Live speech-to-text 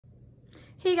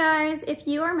Hey guys, if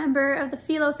you are a member of the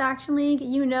Philos Action League,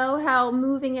 you know how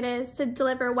moving it is to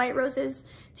deliver white roses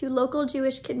to local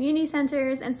Jewish community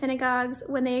centers and synagogues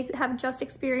when they have just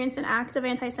experienced an act of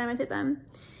anti-Semitism.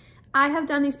 I have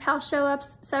done these PAL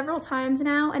show-ups several times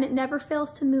now, and it never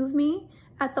fails to move me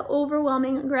at the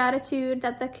overwhelming gratitude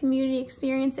that the community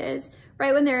experiences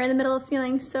right when they're in the middle of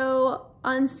feeling so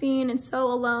unseen and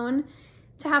so alone.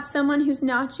 To have someone who's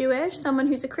not Jewish, someone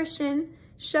who's a Christian,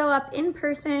 show up in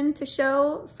person to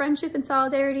show friendship and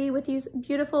solidarity with these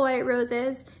beautiful white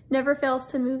roses never fails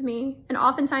to move me. And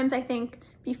oftentimes I think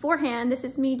beforehand, this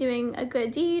is me doing a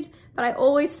good deed, but I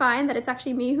always find that it's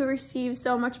actually me who receives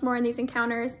so much more in these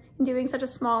encounters in doing such a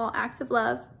small act of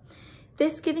love.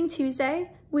 This Giving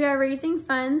Tuesday, we are raising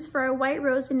funds for our White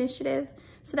Rose Initiative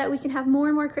so that we can have more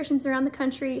and more Christians around the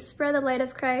country spread the light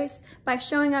of Christ by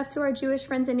showing up to our Jewish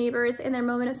friends and neighbors in their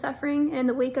moment of suffering and in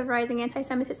the wake of rising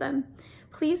anti-Semitism.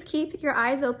 Please keep your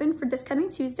eyes open for this coming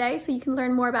Tuesday so you can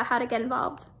learn more about how to get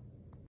involved.